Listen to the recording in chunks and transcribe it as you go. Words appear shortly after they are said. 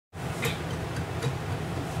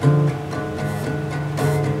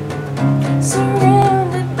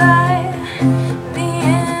surrounded by the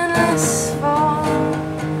endless fall.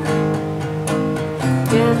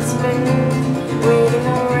 It's been waiting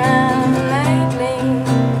around lately,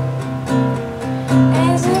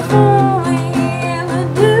 as if all we ever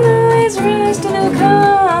do is rest and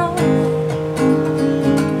calm.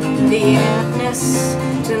 The emptiness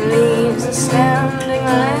to leaves astounding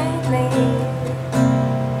lately,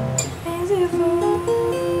 as if all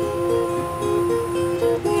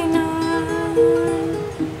we know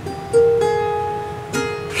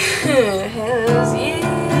has yet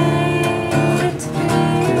to be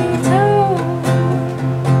told.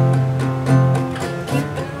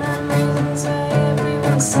 Keeping memories inside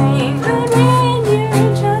everyone's sane, but when you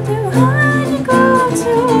reach out too hard, you grow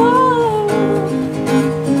too old.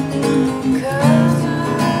 'Cause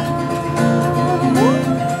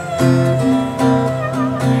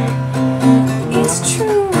it's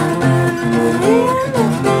true,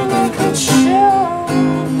 anything I could show.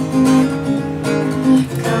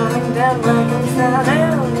 Coming down like I found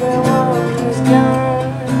everyone was gone.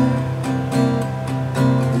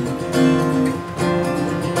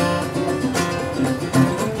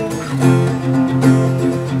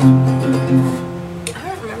 I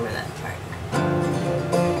don't remember that part.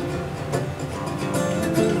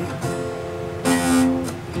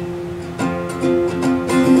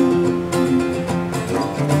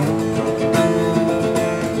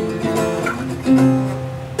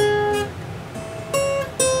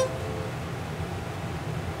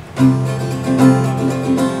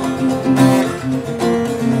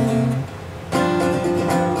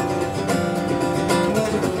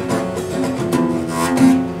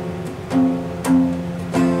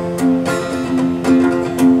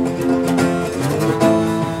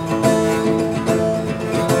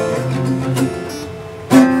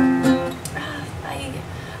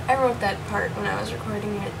 I wrote that part when I was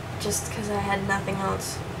recording it just because I had nothing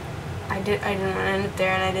else. I didn't want to end it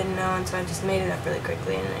there, and I didn't know, and so I just made it up really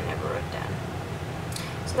quickly, and I never wrote it down.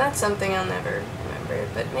 So that's something I'll never remember,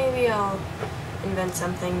 but maybe I'll invent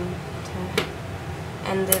something to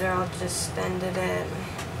end it, or I'll just end it at